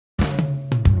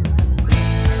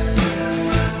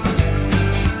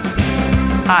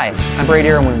Hi, I'm Brady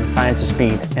Irwin with Science of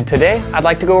Speed, and today I'd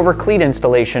like to go over cleat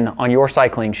installation on your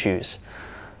cycling shoes.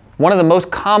 One of the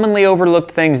most commonly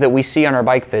overlooked things that we see on our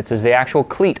bike fits is the actual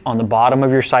cleat on the bottom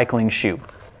of your cycling shoe.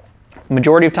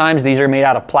 Majority of times these are made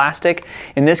out of plastic.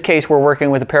 In this case we're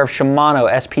working with a pair of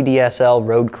Shimano SPDSL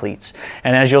road cleats.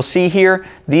 And as you'll see here,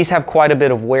 these have quite a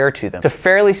bit of wear to them. It's a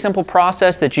fairly simple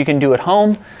process that you can do at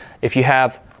home if you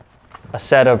have a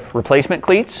set of replacement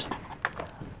cleats,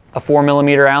 a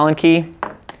 4mm Allen key,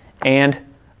 and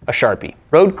a Sharpie.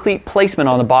 Road cleat placement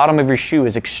on the bottom of your shoe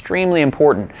is extremely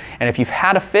important, and if you've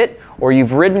had a fit or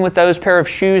you've ridden with those pair of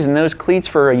shoes and those cleats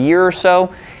for a year or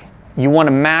so, you want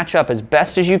to match up as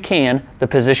best as you can the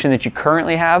position that you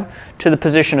currently have to the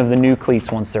position of the new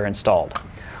cleats once they're installed.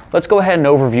 Let's go ahead and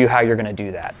overview how you're going to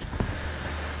do that.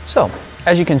 So,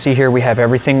 as you can see here, we have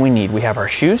everything we need. We have our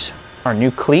shoes, our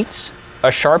new cleats, a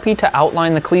Sharpie to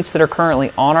outline the cleats that are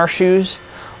currently on our shoes,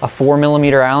 a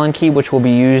 4mm Allen key which will be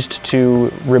used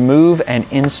to remove and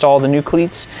install the new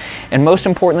cleats, and most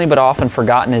importantly but often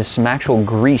forgotten is some actual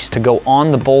grease to go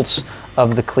on the bolts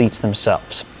of the cleats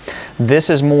themselves. This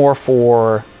is more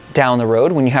for down the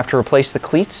road when you have to replace the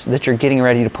cleats that you're getting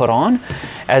ready to put on.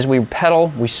 As we pedal,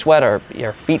 we sweat, our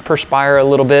feet perspire a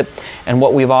little bit, and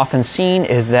what we've often seen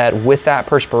is that with that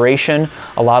perspiration,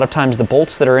 a lot of times the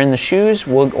bolts that are in the shoes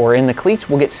or in the cleats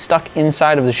will get stuck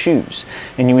inside of the shoes,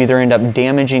 and you either end up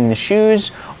damaging the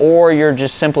shoes or you're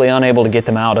just simply unable to get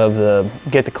them out of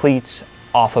get the cleats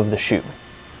off of the shoe.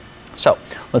 So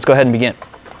let's go ahead and begin.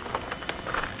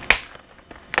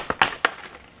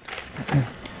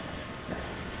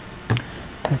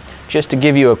 Just to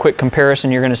give you a quick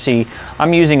comparison, you're going to see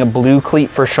I'm using a blue cleat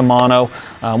for Shimano,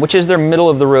 which is their middle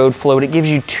of the road float. It gives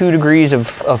you 2 degrees of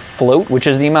float, which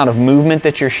is the amount of movement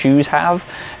that your shoes have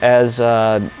as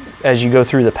you go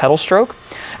through the pedal stroke.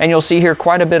 And you'll see here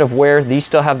quite a bit of wear. These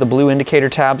still have the blue indicator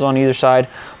tabs on either side.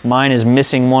 Mine is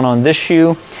missing one on this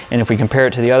shoe, and if we compare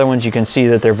it to the other ones, you can see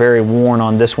that they're very worn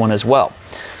on this one as well.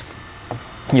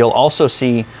 You'll also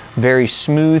see very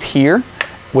smooth here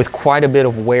with quite a bit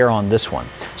of wear on this one.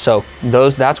 So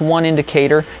that's one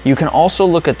indicator. You can also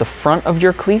look at the front of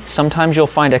your cleats. Sometimes you'll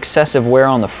find excessive wear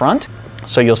on the front,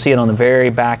 so you'll see it on the very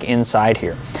back inside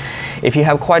here. If you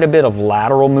have quite a bit of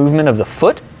lateral movement of the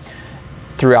foot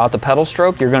throughout the pedal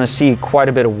stroke, you're going to see quite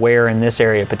a bit of wear in this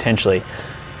area potentially.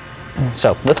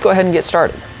 So let's go ahead and get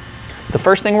started. The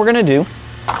first thing we're going to do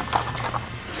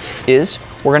is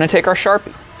we're going to take our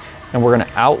Sharpie and we're going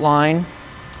to outline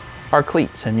our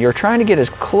cleats, and you're trying to get as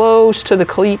close to the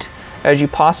cleat as you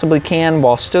possibly can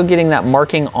while still getting that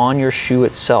marking on your shoe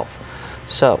itself.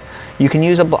 So you can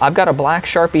use I've got a black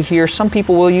Sharpie here. Some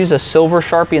people will use a silver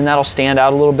Sharpie and that'll stand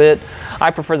out a little bit.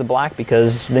 I prefer the black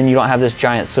because then you don't have this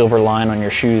giant silver line on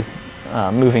your shoe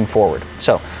moving forward.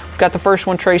 So we've got the first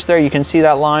one traced there. You can see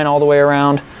that line all the way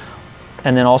around,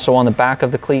 and then also on the back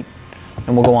of the cleat,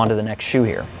 and we'll go on to the next shoe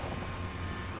here.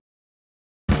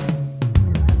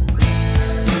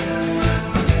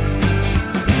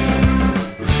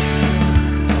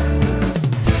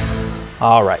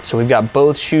 All right, so we've got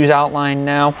both shoes outlined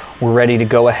now. We're ready to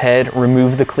go ahead,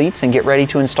 remove the cleats, and get ready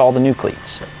to install the new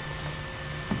cleats.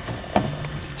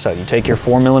 So you take your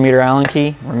 4mm Allen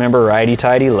key. Remember,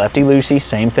 righty-tighty, lefty-loosey.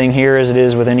 Same thing here as it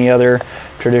is with any other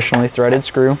traditionally threaded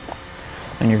screw.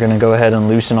 And you're gonna go ahead and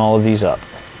loosen all of these up.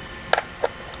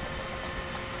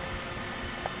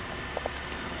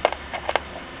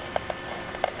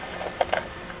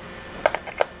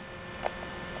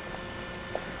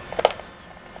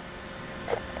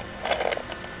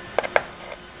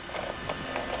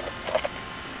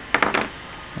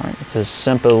 It's as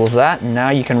simple as that, and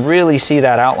now you can really see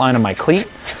that outline of my cleat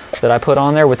that I put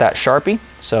on there with that Sharpie.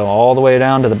 So all the way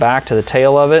down to the back to the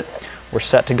tail of it, we're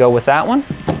set to go with that one.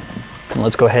 And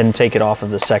let's go ahead and take it off of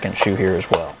the second shoe here as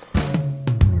well.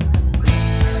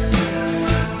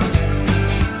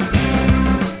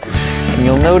 And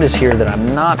you'll notice here that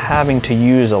I'm not having to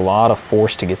use a lot of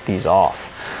force to get these off.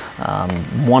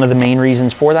 One of the main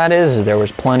reasons for that is there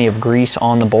was plenty of grease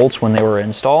on the bolts when they were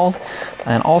installed,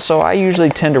 and also I usually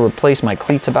tend to replace my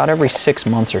cleats about every 6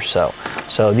 months or so.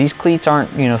 So these cleats aren't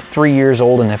 3 years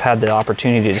old and have had the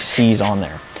opportunity to seize on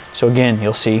there. So again,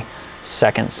 you'll see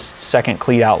second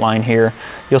cleat outline here.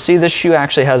 You'll see this shoe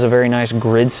actually has a very nice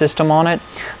grid system on it.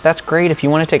 That's great if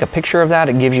you want to take a picture of that.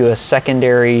 It gives you a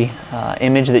secondary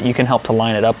image that you can help to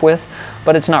line it up with,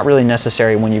 but it's not really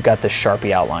necessary when you've got this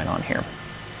Sharpie outline on here.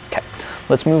 Okay,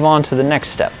 let's move on to the next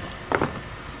step.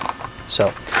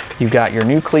 So you've got your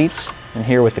new cleats, and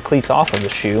here with the cleats off of the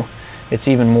shoe, it's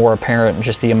even more apparent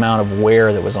just the amount of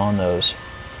wear that was on those.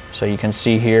 So you can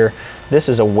see here, this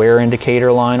is a wear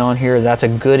indicator line on here. That's a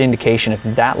good indication. If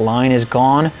that line is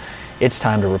gone, it's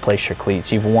time to replace your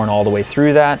cleats. You've worn all the way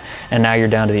through that, and now you're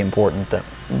down to the important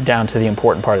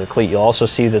part of the cleat. You'll also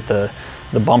see that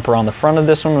the bumper on the front of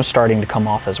this one was starting to come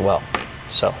off as well.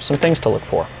 So some things to look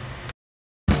for.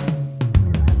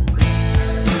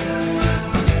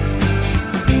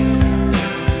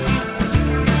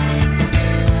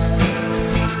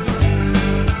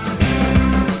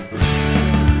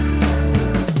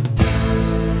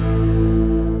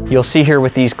 You'll see here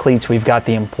with these cleats, we've got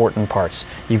the important parts.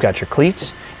 You've got your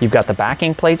cleats, you've got the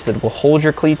backing plates that will hold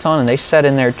your cleats on, and they set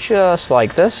in there just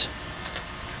like this.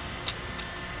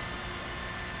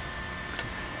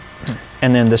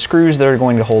 And then the screws that are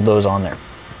going to hold those on there.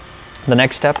 The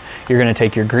next step, you're going to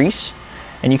take your grease,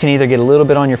 and you can either get a little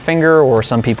bit on your finger, or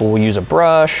some people will use a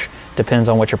brush, depends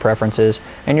on what your preference is,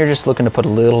 and you're just looking to put a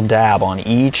little dab on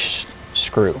each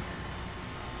screw.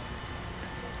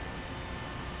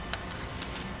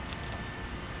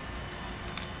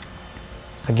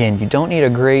 Again, you don't need a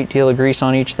great deal of grease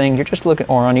on each thing. You're just looking,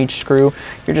 or on each screw,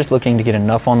 you're just looking to get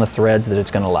enough on the threads that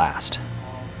it's going to last.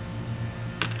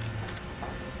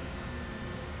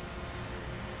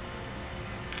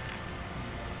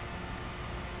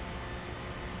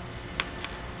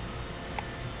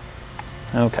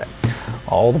 Okay,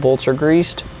 all the bolts are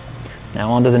greased.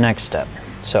 Now on to the next step.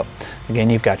 So again,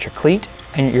 you've got your cleat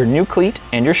and your new cleat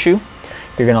and your shoe.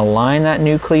 You're going to line that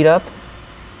new cleat up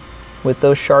with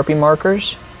those Sharpie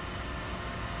markers,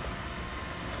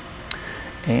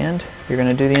 and you're going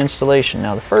to do the installation.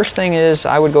 Now the first thing is,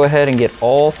 I would go ahead and get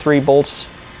all 3 bolts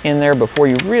in there before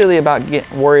you really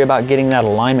worry about getting that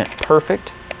alignment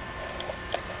perfect,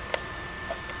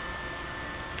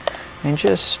 and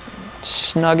just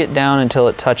snug it down until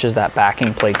it touches that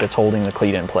backing plate that's holding the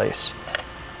cleat in place.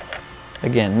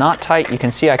 Again, not tight. You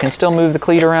can see I can still move the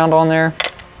cleat around on there.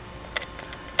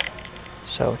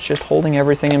 So it's just holding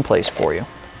everything in place for you.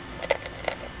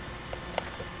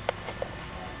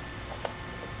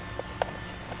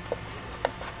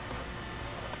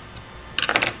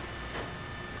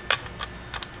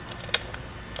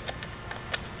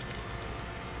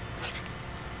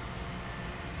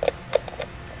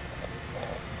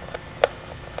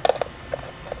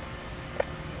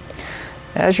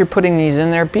 As you're putting these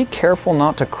in there, be careful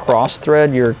not to cross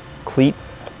thread your cleat,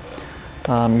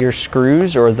 your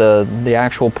screws, or the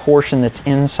actual portion that's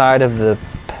inside of the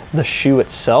shoe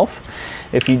itself.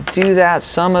 If you do that,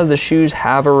 some of the shoes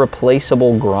have a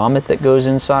replaceable grommet that goes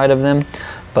inside of them,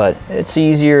 but it's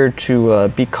easier to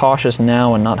be cautious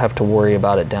now and not have to worry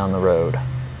about it down the road.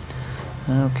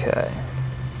 Okay,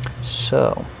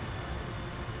 so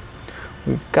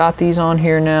we've got these on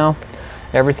here now.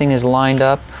 Everything is lined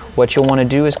up. What you'll want to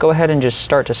do is go ahead and just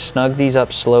start to snug these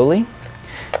up slowly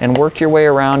and work your way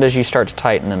around as you start to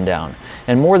tighten them down.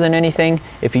 And more than anything,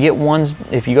 if you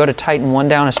go to tighten one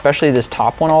down, especially this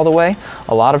top one all the way,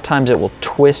 a lot of times it will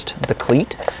twist the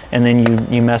cleat, and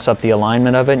then you mess up the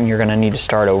alignment of it, and you're going to need to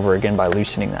start over again by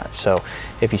loosening that. So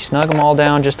if you snug them all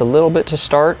down just a little bit to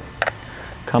start,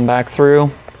 come back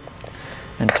through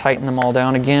and tighten them all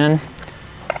down again,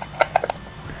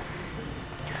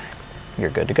 you're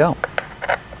good to go.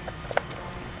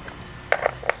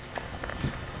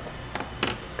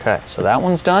 Okay, so that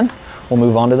one's done. We'll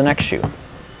move on to the next shoe.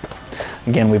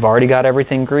 Again, we've already got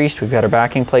everything greased. We've got our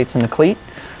backing plates in the cleat.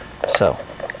 So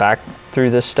back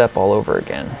through this step all over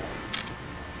again.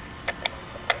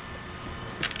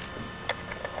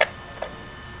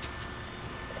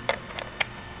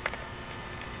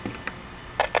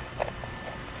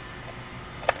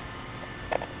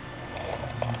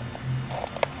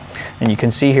 And you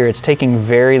can see here it's taking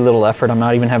very little effort. I'm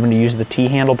not even having to use the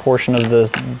T-handle portion of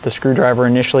the screwdriver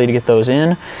initially to get those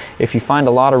in. If you find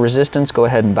a lot of resistance, go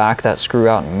ahead and back that screw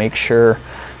out and make sure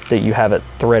that you have it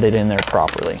threaded in there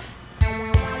properly.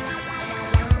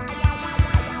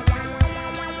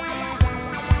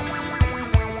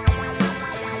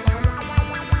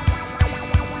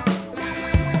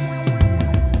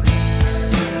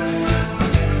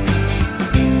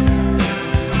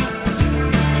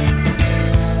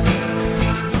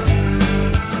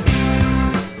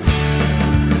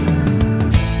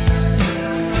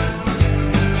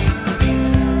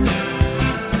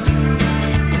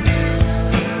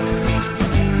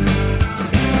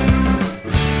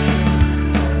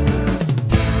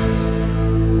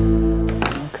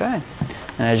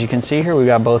 And as you can see here, we've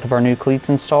got both of our new cleats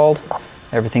installed.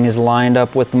 Everything is lined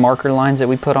up with the marker lines that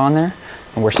we put on there,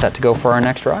 and we're set to go for our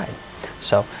next ride.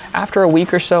 So after a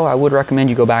week or so, I would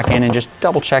recommend you go back in and just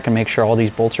double check and make sure all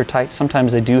these bolts are tight.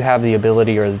 Sometimes they do have the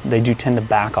ability, or they do tend to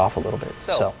back off a little bit.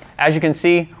 So as you can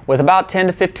see, with about 10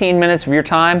 to 15 minutes of your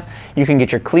time, you can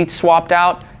get your cleats swapped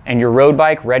out and your road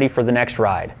bike ready for the next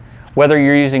ride. Whether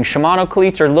you're using Shimano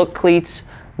cleats or Look cleats,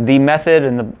 the method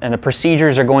and the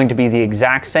procedures are going to be the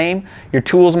exact same. Your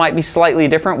tools might be slightly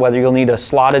different, whether you'll need a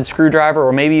slotted screwdriver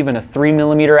or maybe even a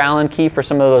 3mm Allen key for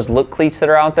some of those Look cleats that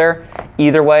are out there.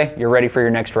 Either way, you're ready for your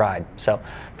next ride. So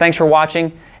thanks for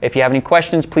watching. If you have any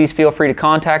questions, please feel free to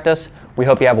contact us. We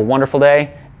hope you have a wonderful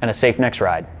day and a safe next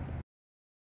ride.